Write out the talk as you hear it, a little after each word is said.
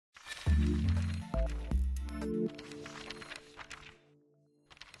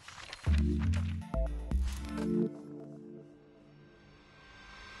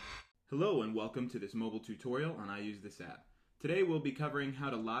Hello and welcome to this mobile tutorial on I Use This App. Today we'll be covering how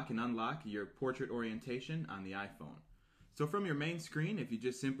to lock and unlock your portrait orientation on the iPhone. So from your main screen, if you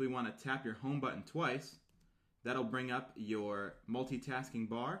just simply want to tap your home button twice, that'll bring up your multitasking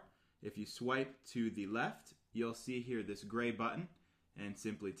bar. If you swipe to the left, you'll see here this gray button and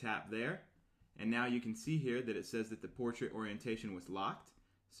simply tap there. And now you can see here that it says that the portrait orientation was locked.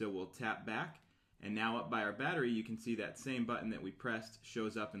 So we'll tap back. And now up by our battery, you can see that same button that we pressed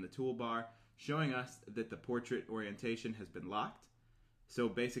shows up in the toolbar, showing us that the portrait orientation has been locked. So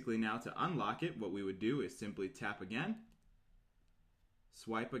basically now to unlock it, what we would do is simply tap again,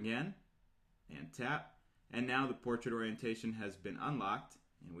 swipe again, and tap. And now the portrait orientation has been unlocked,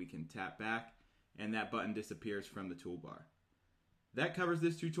 and we can tap back, and that button disappears from the toolbar. That covers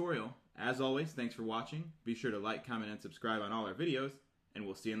this tutorial. As always, thanks for watching. Be sure to like, comment, and subscribe on all our videos, and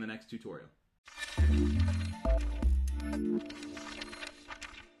we'll see you in the next tutorial.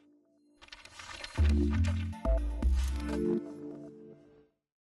 Thank you.